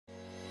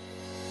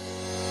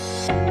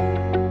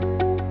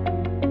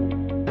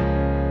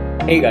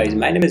Hey guys,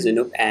 my name is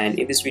Anup, and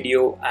in this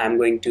video I'm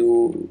going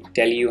to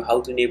tell you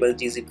how to enable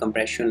Gzip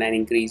compression and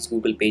increase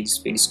Google page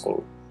speed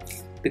score.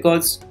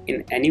 Because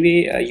in any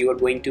way you are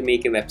going to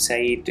make a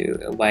website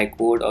by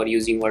code or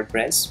using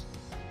WordPress,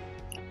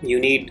 you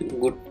need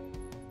good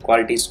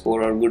quality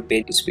score or good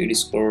page speed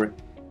score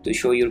to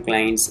show your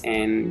clients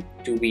and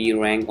to be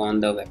ranked on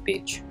the web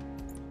page.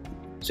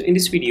 So in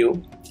this video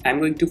I'm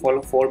going to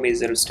follow 4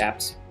 major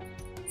steps.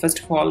 First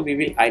of all, we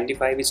will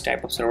identify which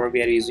type of server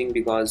we are using,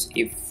 because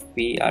if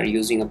we are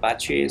using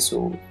Apache,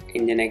 so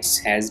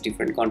NGINX has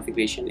different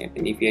configuration.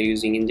 If we are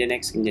using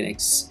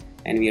NGINX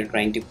and we are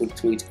trying to put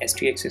through its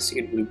htaccess,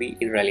 it will be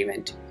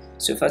irrelevant.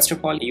 So first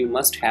of all, you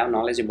must have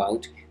knowledge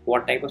about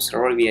what type of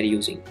server we are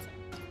using.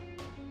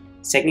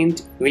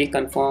 Second, we'll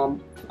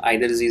confirm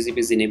either Gzip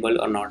is enabled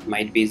or not.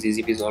 Might be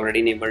Gzip is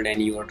already enabled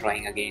and you are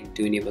trying again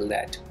to enable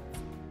that.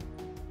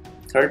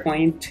 Third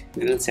point,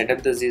 we will set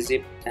up the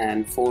Gzip,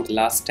 and fourth,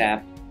 last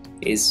step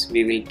is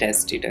we will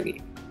test it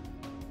again.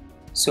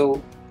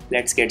 So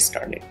let's get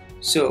started.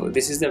 So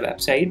this is the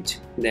website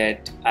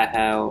that I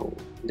have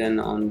done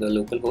on the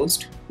local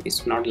host.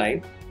 It's not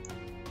live.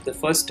 The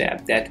first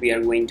step that we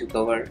are going to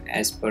cover,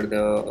 as per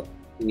the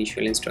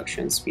initial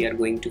instructions, we are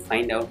going to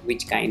find out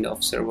which kind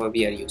of server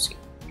we are using.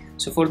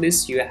 So for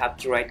this you have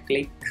to right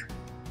click.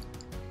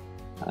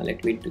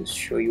 Let me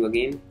show you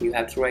again. You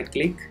have to right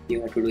click, you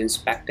have to do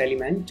inspect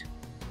element.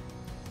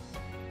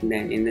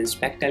 Then in the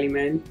inspect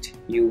element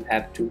you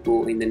have to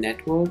go in the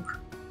network.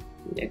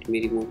 Let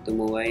me remove the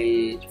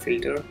mobile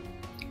filter.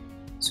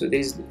 So there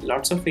is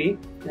lots of way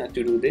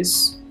to do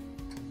this.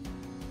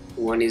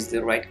 One is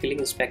the right click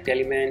inspect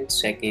element,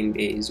 second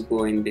is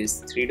go in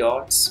this 3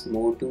 dots,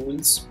 more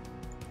tools,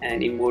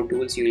 and in more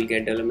tools you will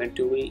get development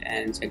tool,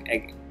 and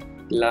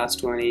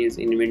last one is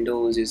in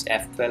Windows is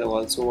F12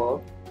 also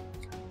work,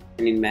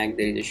 and in Mac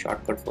there is a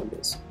shortcut for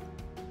this.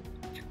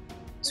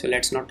 So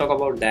let's not talk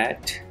about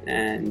that,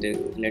 and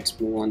let's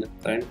move on the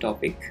current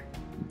topic.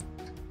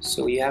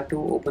 So you have to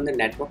open the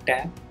network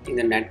tab. In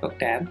the network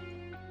tab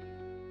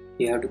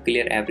you have to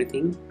clear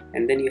everything,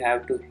 and then you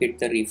have to hit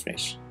the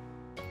refresh.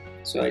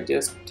 So I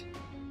just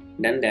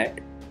done that.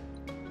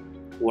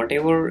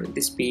 Whatever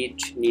this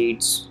page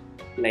needs,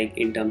 like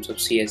in terms of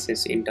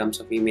CSS, in terms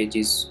of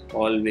images,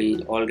 all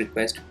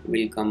requests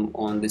will come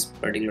on this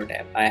particular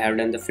tab. I have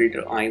done the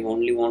filter. I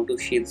only want to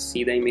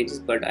see the images,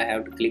 but I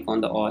have to click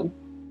on the all.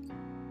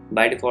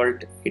 By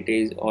default it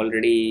is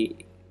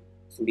already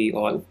be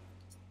all.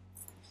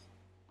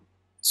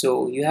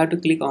 So you have to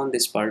click on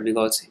this part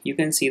because you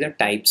can see the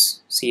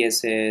types,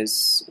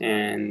 CSS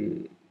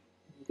and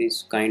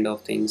this kind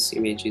of things,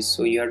 images.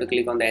 So you have to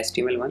click on the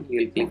HTML one.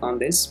 You will click on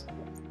this.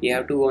 You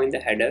have to go in the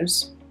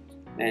headers,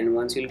 and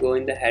once you'll go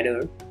in the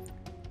header,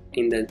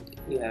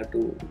 you have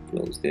to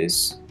close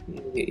this.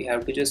 You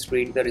have to just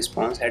read the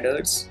response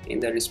headers.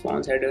 In the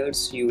response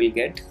headers you will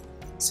get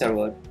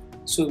server.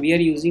 So we are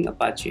using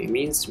Apache,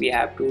 means we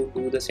have to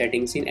do the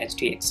settings in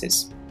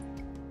htaccess.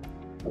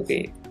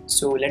 Okay,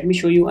 so let me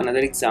show you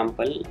another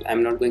example.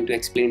 I'm not going to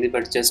explain it,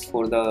 but just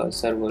for the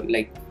server,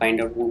 like find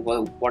out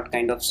what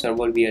kind of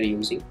server we are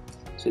using.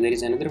 So there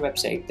is another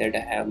website that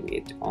I have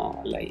made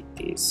like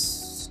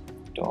is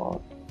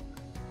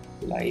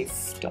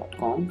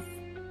 .life.com.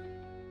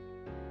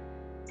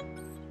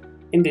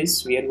 In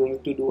this we are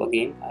going to do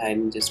again,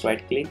 I'm just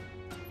right click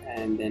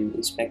and then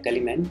inspect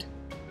element.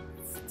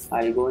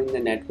 I'll go in the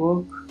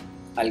network,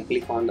 I'll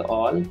click on the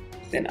all,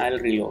 then I'll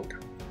reload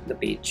the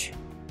page.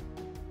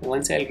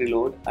 Once I'll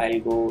reload,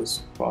 I'll go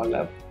scroll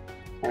up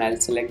and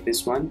I'll select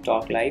this one,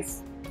 talk live,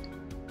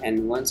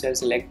 and once I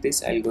select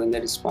this, I'll go in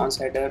the response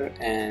header,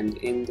 and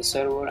in the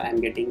server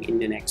I'm getting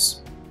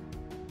NGINX.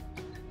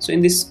 So in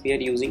this we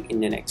are using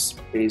NGINX.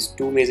 There is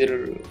 2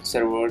 major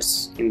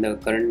servers in the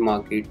current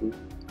market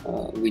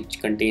which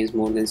contains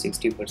more than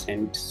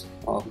 60%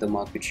 of the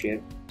market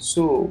share.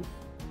 So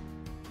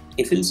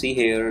if you'll see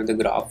here the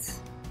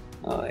graph,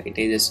 it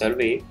is a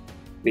survey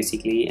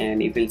basically,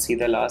 and if you'll see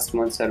the last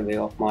month survey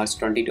of March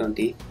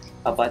 2020,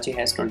 Apache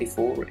has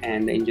 24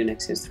 and the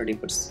NGINX has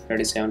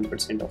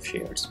 37% of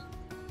shares.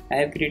 I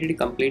have created a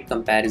complete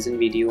comparison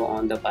video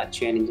on the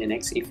Apache and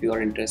NGINX. If you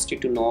are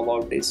interested to know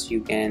about this,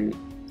 you can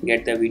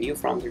get the video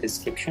from the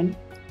description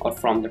or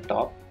from the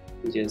top,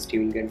 just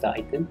you will get the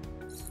icon.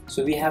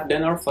 So we have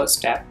done our first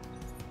step.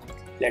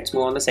 Let's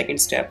move on the second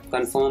step,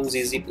 confirm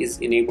Gzip is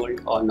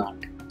enabled or not.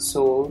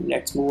 So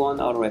let's move on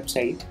our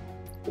website,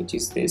 which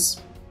is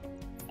this,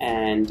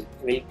 and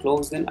we'll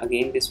close then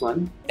again this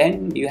one.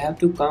 Then you have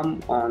to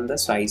come on the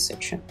size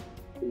section.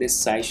 This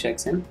size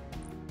section.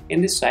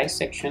 In this size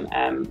section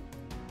I'm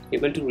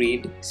able to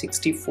read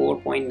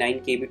 64.9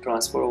 KB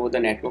transfer over the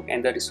network,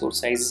 and the resource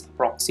size is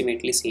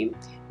approximately same,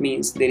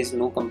 means there is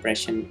no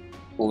compression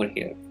over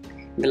here.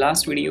 In the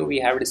last video we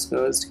have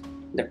discussed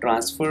the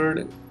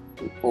transfer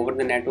over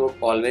the network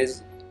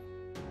always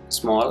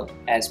small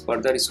as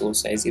per the resource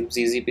size. If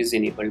Gzip is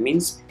enabled,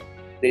 means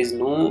there is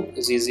no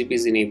Gzip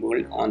is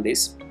enabled on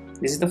this.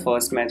 This is the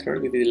first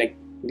method. This is like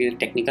the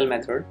technical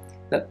method.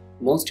 The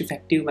most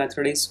effective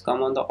method is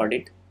come on the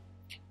audit.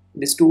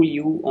 This tool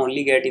you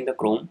only get in the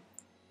Chrome.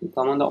 You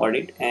come on the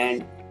audit,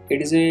 and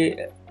it is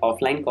a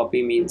offline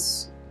copy,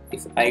 means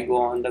if I go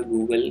on the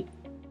Google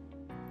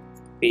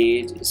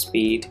page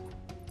speed,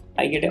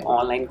 I get an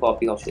online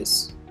copy of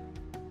this.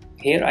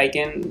 Here I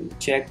can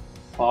check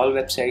all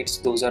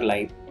websites, those are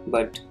live,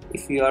 but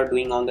if you are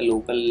doing on the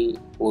local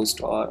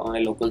host or on a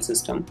local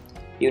system,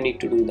 you need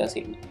to do the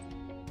same.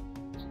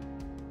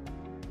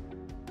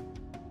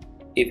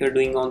 If you're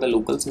doing on the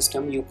local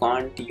system, you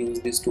can't use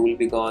this tool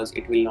because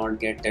it will not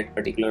get that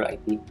particular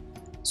IP.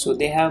 So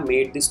they have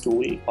made this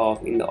tool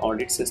of in the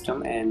audit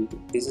system, and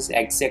this is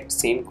exact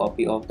same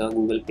copy of the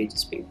Google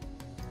Pages page.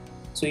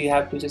 So you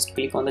have to just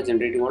click on the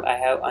generate report. I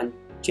have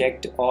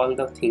unchecked all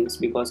the things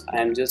because I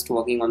am just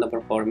working on the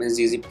performance.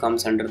 Gzip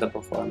comes under the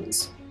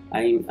performance.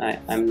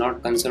 I'm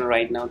not concerned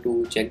right now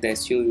to check the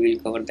SEO. We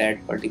will cover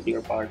that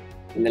particular part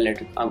in the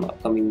later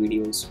upcoming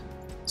videos.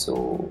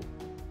 So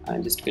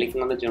I'm just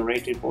clicking on the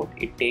generate report.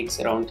 It takes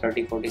around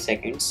 30-40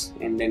 seconds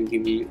and then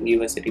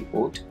give us a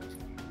report,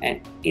 and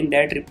in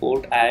that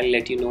report I'll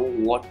let you know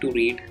what to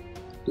read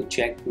to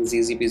check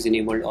Gzip is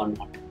enabled or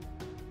not.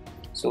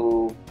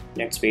 So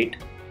let's wait.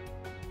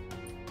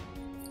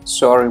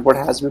 So our report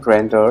has been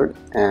rendered,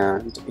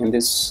 and in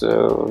this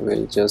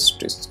we'll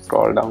just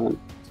scroll down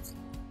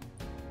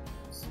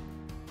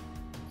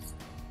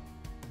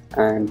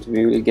and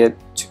we will get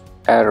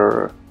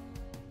error.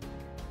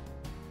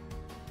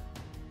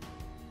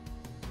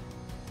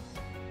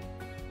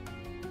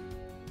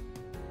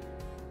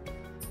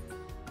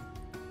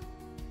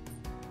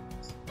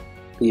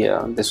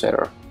 Yeah, this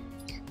error.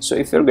 So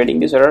if you're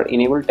getting this error,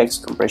 enable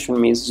text compression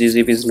means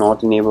Gzip is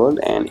not enabled,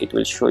 and it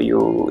will show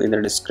you in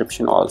the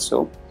description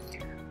also.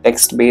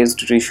 Text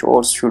based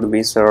resource should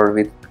be served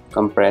with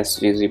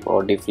compressed Gzip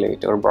or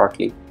deflate or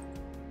Brotli.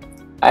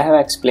 I have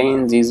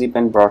explained Gzip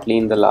and Brotli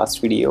in the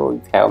last video.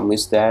 If you have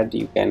missed that,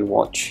 you can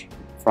watch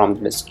from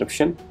the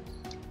description.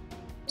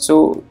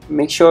 So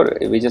make sure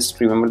we just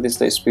remember this,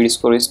 the speed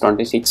score is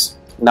 26.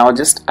 Now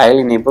just I'll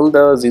enable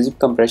the Gzip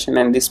compression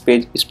and this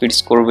page speed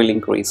score will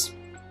increase.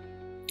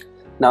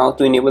 Now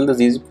to enable the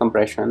Gzip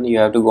compression, you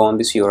have to go on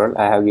this URL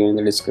I have given in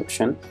the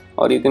description,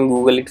 or you can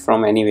Google it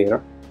from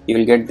anywhere. You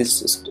will get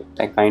this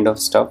kind of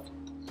stuff.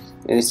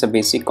 It's a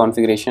basic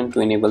configuration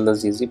to enable the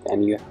Gzip,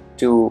 and you have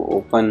to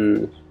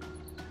open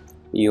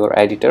your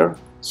editor.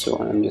 So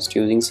I'm just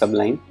using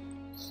Sublime,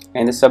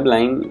 and the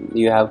Sublime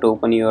you have to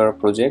open your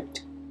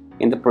project.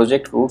 In the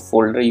project root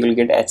folder you will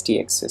get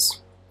htaccess.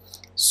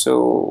 So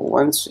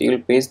once you will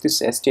paste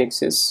this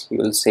htaccess, you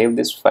will save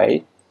this file,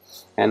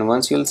 and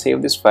once you will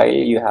save this file,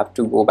 you have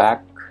to go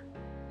back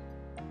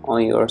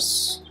on your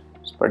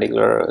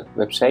particular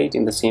website.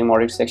 In the same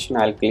audit section,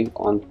 I'll click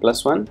on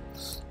 +1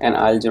 and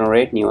I'll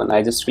generate new one.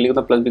 I just click on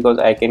the plus because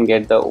I can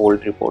get the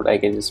old report. I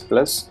can just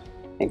plus,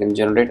 I can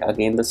generate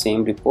again the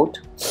same report.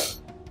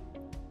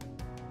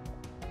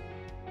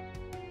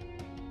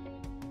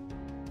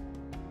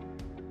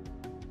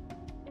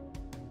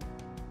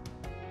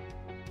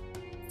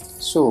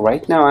 So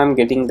right now I'm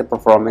getting the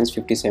performance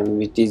 57,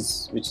 which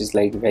is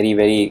like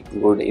very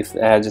good. If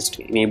I have just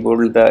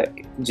enabled the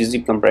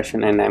Gzip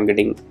compression and I'm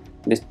getting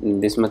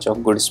this much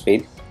of good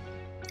speed.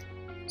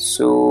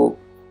 So,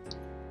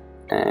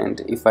 and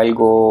if I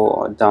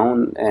go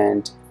down,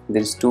 and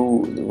there's two,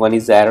 one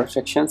is the error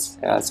sections,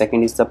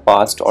 second is the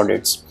past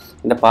audits.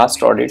 In the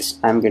past audits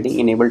I'm getting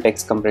enable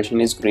text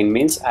compression is green,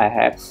 means I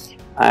have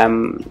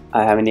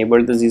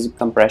enabled the Gzip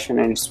compression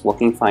and it's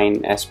working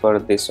fine as per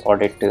this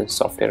audit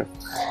software.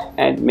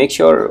 And make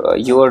sure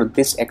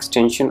this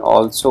extension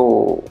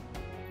also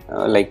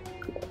like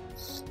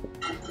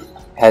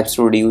helps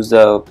to reduce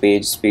the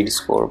page speed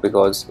score,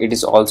 because it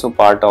is also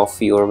part of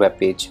your web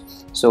page.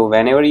 So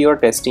whenever you are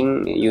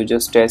testing, you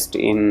just test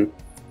in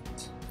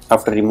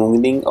after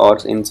removing or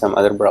in some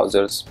other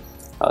browsers,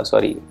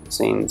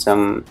 in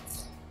some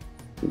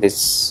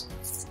this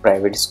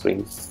private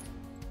screen.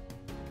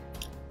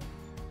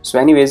 So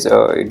anyways,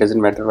 it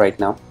doesn't matter right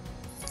now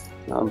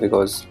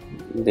because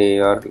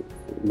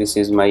this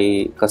is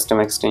my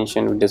custom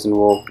extension. It doesn't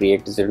work,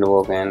 React doesn't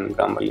work, and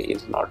Grammarly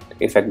is not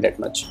affect that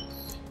much.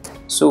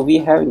 So we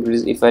have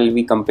increased. If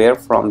we compare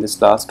from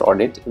this last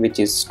audit, which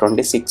is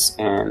 26,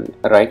 and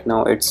right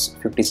now it's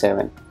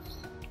 57.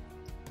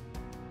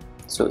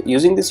 So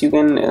using this, you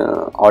can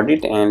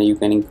audit and you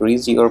can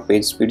increase your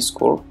page speed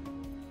score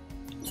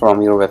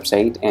from your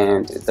website.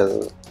 And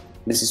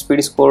this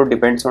speed score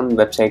depends on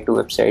website to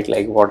website,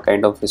 like what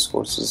kind of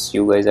resources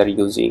you guys are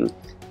using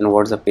and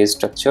what's the page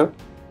structure.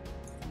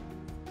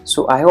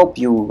 So I hope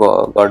you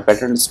got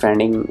better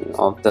understanding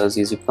of the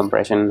Gzip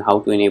compression and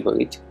how to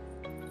enable it.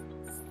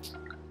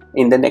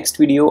 In the next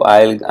video,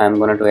 I'm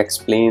going to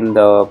explain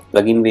the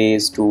plugin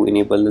ways to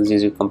enable the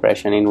Gzip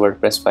compression in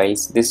WordPress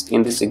files.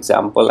 In this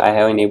example, I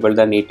have enabled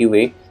the native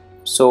way.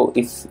 So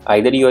if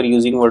either you are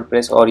using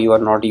WordPress or you are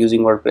not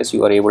using WordPress,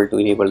 you are able to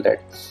enable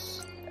that.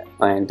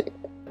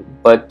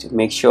 But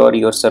make sure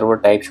your server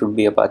type should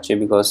be Apache,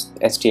 because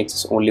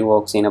htaccess only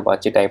works in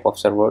Apache type of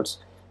servers.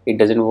 It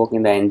doesn't work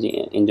in the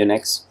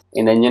NGINX.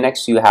 In the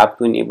NGINX, you have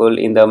to enable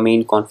in the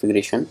main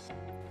configuration.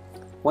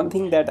 one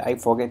thing that I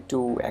forget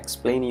to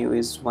explain you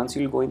is once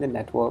you'll go in the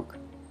network,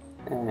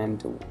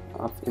 and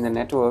in the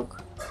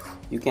network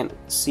you can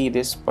see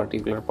this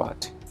particular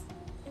part.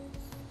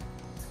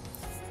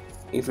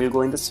 If we'll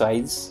go in the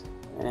size,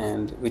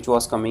 and which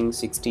was coming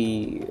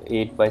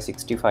 68 by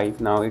 65,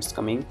 now it's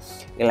coming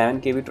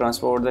 11 KB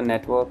transfer over the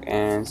network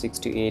and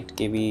 68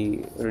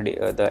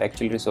 KB the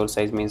actual resource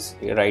size, means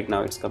right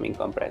now it's coming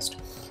compressed.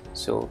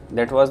 So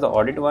that was the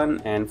audit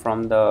one, and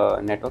from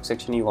the network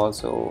section you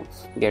also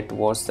get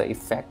what's the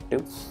effect,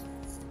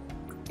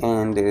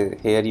 and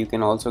here you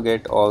can also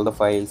get all the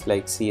files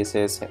like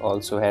CSS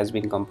also has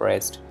been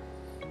compressed.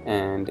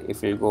 And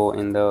if you go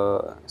in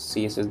the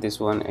CSS,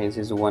 this one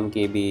is 1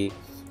 KB,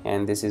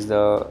 and this is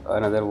the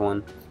another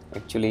one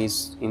actually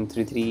is in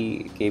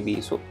 33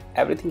 KB. So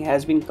everything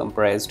has been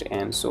compressed,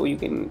 and so you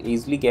can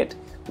easily get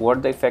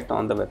what the effect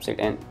on the website.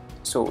 And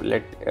so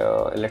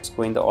let's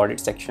go in the audit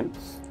section.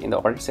 In the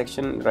audit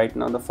section right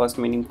now the first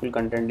meaningful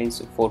content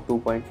is for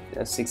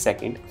 2.6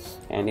 seconds,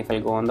 and if I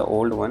go on the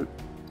old one,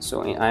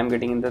 so I am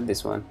getting in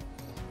this one.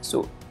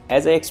 So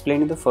as I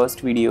explained in the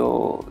first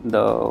video,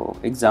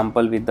 the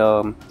example with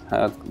the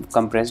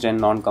compressed and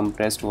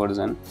non-compressed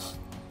version,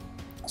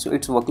 so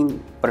it's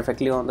working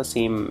perfectly on the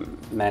same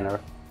manner.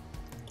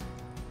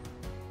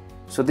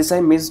 So this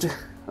I missed,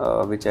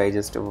 which I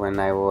just, when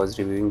I was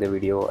reviewing the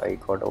video, I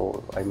got,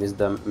 oh, I missed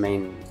the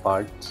main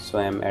part, so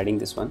I am adding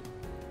this one.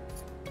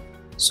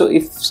 So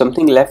if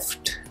something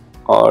left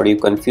or you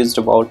confused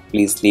about,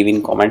 please leave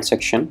in comment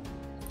section.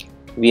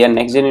 We are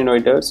Next Gen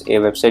Innovators, a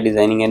website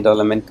designing and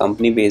development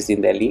company based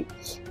in Delhi.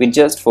 We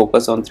just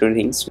focus on 3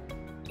 things: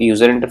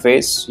 user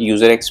interface,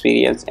 user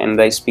experience, and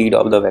the speed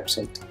of the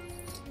website.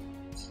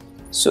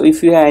 So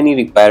if you have any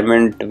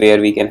requirement where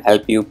we can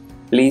help you,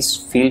 please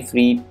feel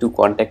free to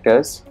contact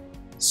us.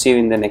 See you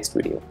in the next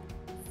video.